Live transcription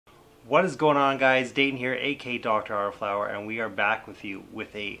What is going on, guys? Dayton here, aka Dr. Autoflower, and we are back with you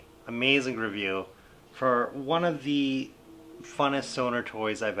with a amazing review for one of the funnest sonar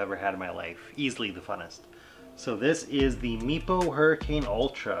toys I've ever had in my life. Easily the funnest. So this is the Meepo Hurricane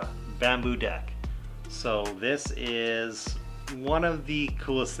Ultra bamboo deck. So this is one of the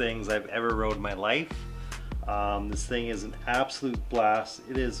coolest things I've ever rode in my life. This thing is an absolute blast.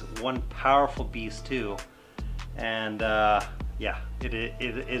 It is one powerful beast too, and yeah,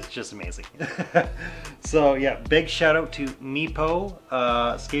 it's just amazing. So yeah, big shout out to Meepo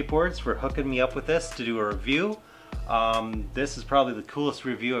Skateboards for hooking me up with this to do a review. This is probably the coolest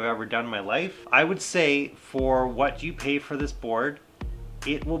review I've ever done in my life. I would say for what you pay for this board,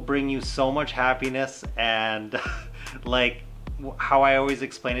 it will bring you so much happiness, and like how I always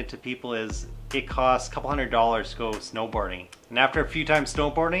explain it to people is it costs a couple $100s to go snowboarding. And after a few times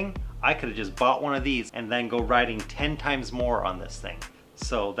snowboarding, I could have just bought one of these and then go riding 10 times more on this thing.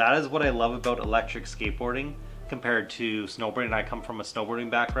 So that is what I love about electric skateboarding compared to snowboarding. I come from a snowboarding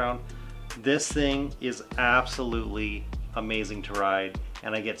background. This thing is absolutely amazing to ride,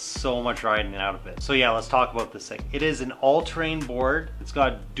 and I get so much riding out of it. So yeah, let's talk about this thing. It is an all-terrain board. It's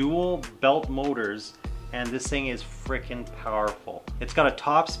got dual belt motors, and this thing is freaking powerful. It's got a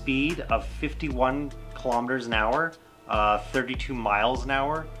top speed of 51 kilometers an hour, 32 miles an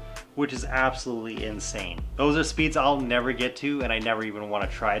hour, which is absolutely insane. Those are speeds I'll never get to, and I never even want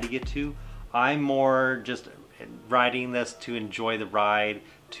to try to get to. I'm more just riding this to enjoy the ride,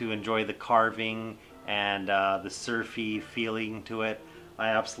 to enjoy the carving and the surfy feeling to it. I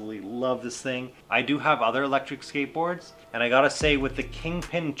absolutely love this thing. I do have other electric skateboards, and I gotta say, with the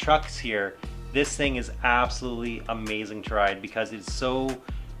Kingpin trucks here, this thing is absolutely amazing to ride because it's so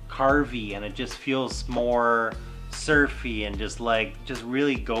carvy and it just feels more surfy and just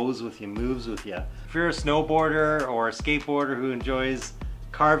really goes with you, moves with you. If you're a snowboarder or a skateboarder who enjoys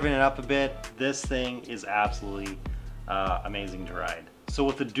carving it up a bit, this thing is absolutely amazing to ride. So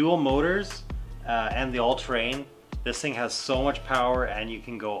with the dual motors and the all-terrain, this thing has so much power and you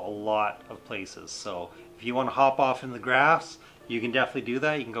can go a lot of places. So if you want to hop off in the grass, you can definitely do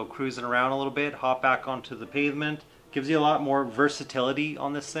that. You can go cruising around a little bit, hop back onto the pavement. Gives you a lot more versatility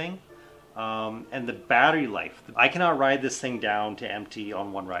on this thing. And the battery life. I cannot ride this thing down to empty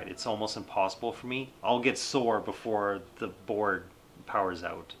on one ride. It's almost impossible for me. I'll get sore before the board powers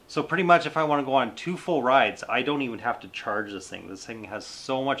out. So pretty much if I want to go on 2 full rides, I don't even have to charge this thing. This thing has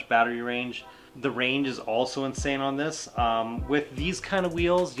so much battery range. The range is also insane on this. With these kind of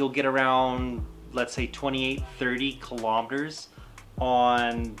wheels, you'll get around, let's say 28, 30 kilometers.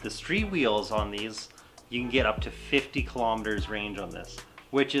 On the street wheels on these, you can get up to 50 kilometers range on this,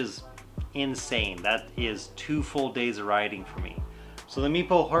 which is insane. That is 2 full days of riding for me. So the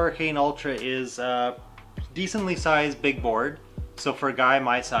Meepo Hurricane Ultra is a decently sized big board. So for a guy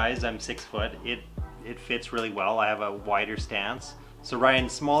my size, I'm 6 foot, it fits really well. I have a wider stance. So riding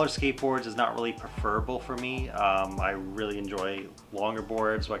smaller skateboards is not really preferable for me. I really enjoy longer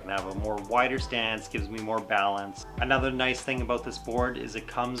boards so I can have a more wider stance, gives me more balance. Another nice thing about this board is it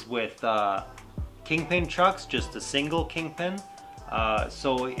comes with Kingpin trucks, just a single Kingpin.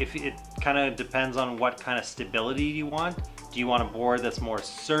 So if it kind of depends on what kind of stability you want. Do you want a board that's more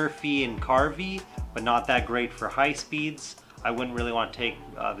surfy and carvy, but not that great for high speeds? I wouldn't really want to take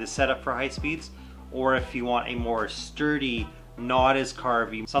this setup for high speeds. Or if you want a more sturdy, not as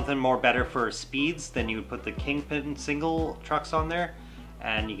carvy, something more better for speeds, then you would put the Kingpin single trucks on there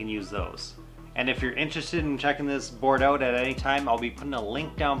and you can use those. And if you're interested in checking this board out at any time, I'll be putting a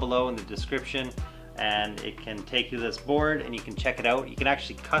link down below in the description, and it can take you to this board and you can check it out. You can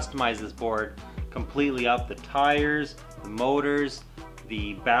actually customize this board completely up. The tires, the motors,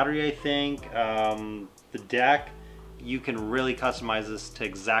 the battery, I think, the deck. You can really customize this to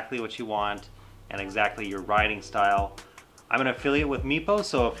exactly what you want and exactly your riding style. I'm an affiliate with Meepo,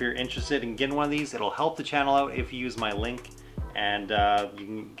 so if you're interested in getting one of these, it'll help the channel out if you use my link, and you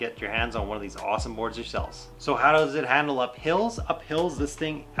can get your hands on one of these awesome boards yourselves. So how does it handle up hills? Up hills, this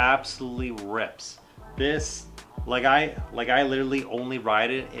thing absolutely rips. This, like I literally only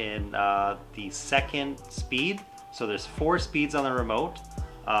ride it in the 2nd speed. So there's 4 speeds on the remote.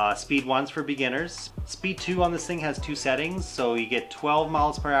 Speed 1's for beginners. Speed 2 on this thing has 2 settings, so you get 12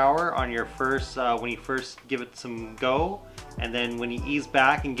 miles per hour on your first, when you first give it some go, and then when you ease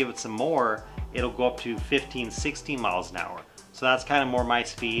back and give it some more, it'll go up to 15, 16 miles an hour. So that's kind of more my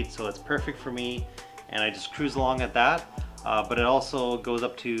speed, so it's perfect for me, and I just cruise along at that. But it also goes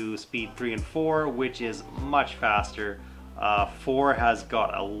up to speed 3 and 4, which is much faster. 4 has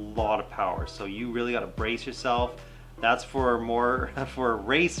got a lot of power, so you really got to brace yourself. That's for more for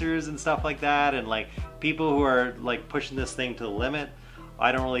racers and stuff like that, and like people who are like pushing this thing to the limit.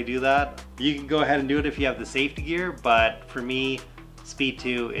 I don't really do that. You can go ahead and do it if you have the safety gear, but for me, Speed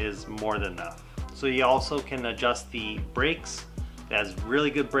 2 is more than enough. So you also can adjust the brakes. It has really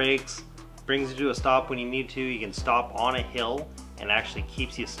good brakes, brings you to a stop when you need to. You can stop on a hill and actually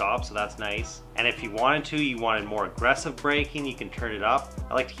keeps you stopped, so that's nice. And if you wanted more aggressive braking, you can turn it up.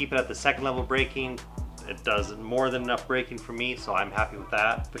 I like to keep it at the second level braking. It does more than enough braking for me, so I'm happy with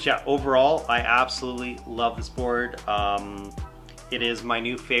that. But yeah, overall, I absolutely love this board. It is my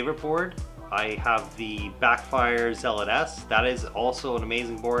new favorite board. I have the Backfire Zealot S. That is also an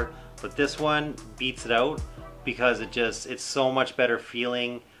amazing board, but this one beats it out because it's so much better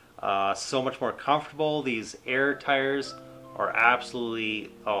feeling, so much more comfortable. These air tires are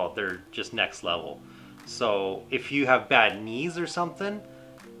absolutely, oh, they're just next level. So if you have bad knees or something,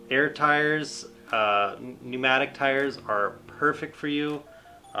 air tires, pneumatic tires are perfect for you.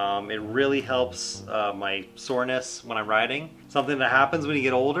 It really helps my soreness when I'm riding. Something that happens when you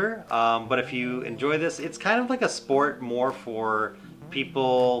get older, but if you enjoy this, it's kind of like a sport more for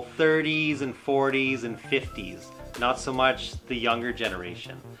people 30s and 40s and 50s, not so much the younger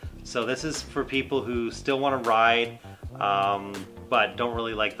generation. So this is for people who still want to ride, but don't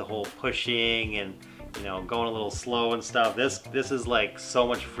really like the whole pushing and, you know, going a little slow and stuff. This is like so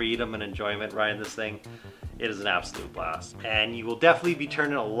much freedom and enjoyment riding this thing. It is an absolute blast. And you will definitely be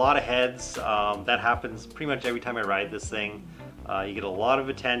turning a lot of heads. That happens pretty much every time I ride this thing. You get a lot of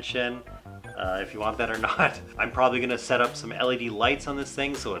attention, if you want that or not. I'm probably gonna set up some LED lights on this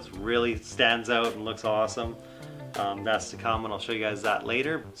thing so it really stands out and looks awesome. That's to come, and I'll show you guys that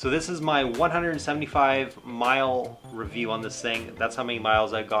later. So this is my 175 mile review on this thing. That's how many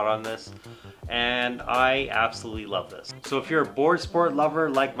miles I got on this. And I absolutely love this. So if you're a board sport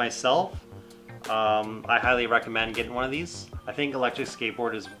lover like myself, I highly recommend getting one of these. I think electric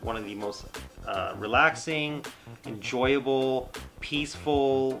skateboard is one of the most relaxing, enjoyable,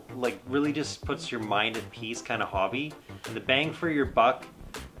 peaceful, like really just puts your mind at peace kind of hobby. And the bang for your buck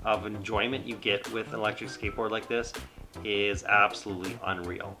of enjoyment you get with an electric skateboard like this is absolutely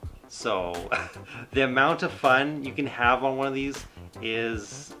unreal. So the amount of fun you can have on one of these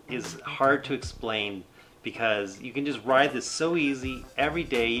is hard to explain, because you can just ride this so easy every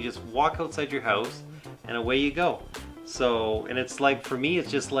day. You just walk outside your house and away you go. So, and it's like, for me, it's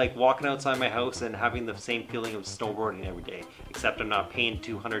just like walking outside my house and having the same feeling of snowboarding every day, except I'm not paying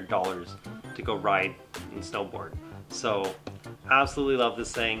 $200 to go ride and snowboard. So, absolutely love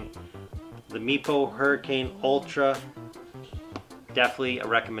this thing. The Meepo Hurricane Ultra, definitely a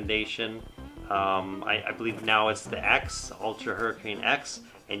recommendation. I believe now it's the X, Ultra Hurricane X,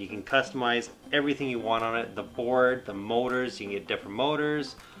 and you can customize everything you want on it. The board, the motors, you can get different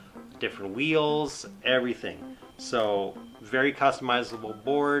motors, different wheels, everything. So very customizable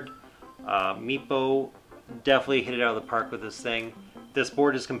board. Meepo definitely hit it out of the park with this thing. This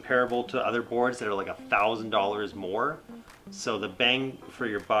board is comparable to other boards that are like $1,000 more. So the bang for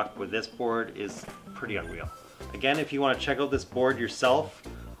your buck with this board is pretty unreal. Again, if you want to check out this board yourself,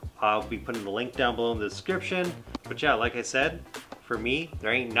 I'll be putting the link down below in the description. But yeah, like I said, for me,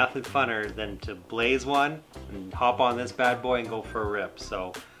 there ain't nothing funner than to blaze one and hop on this bad boy and go for a rip.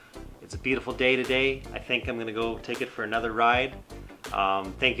 So it's a beautiful day today. I think I'm gonna go take it for another ride.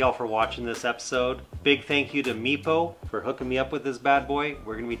 Thank you all for watching this episode. Big thank you to Meepo for hooking me up with this bad boy.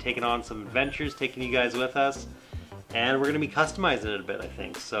 We're gonna be taking on some adventures, taking you guys with us, and we're gonna be customizing it a bit, I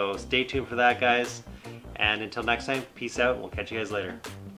think. So stay tuned for that, guys. And until next time, peace out. We'll catch you guys later.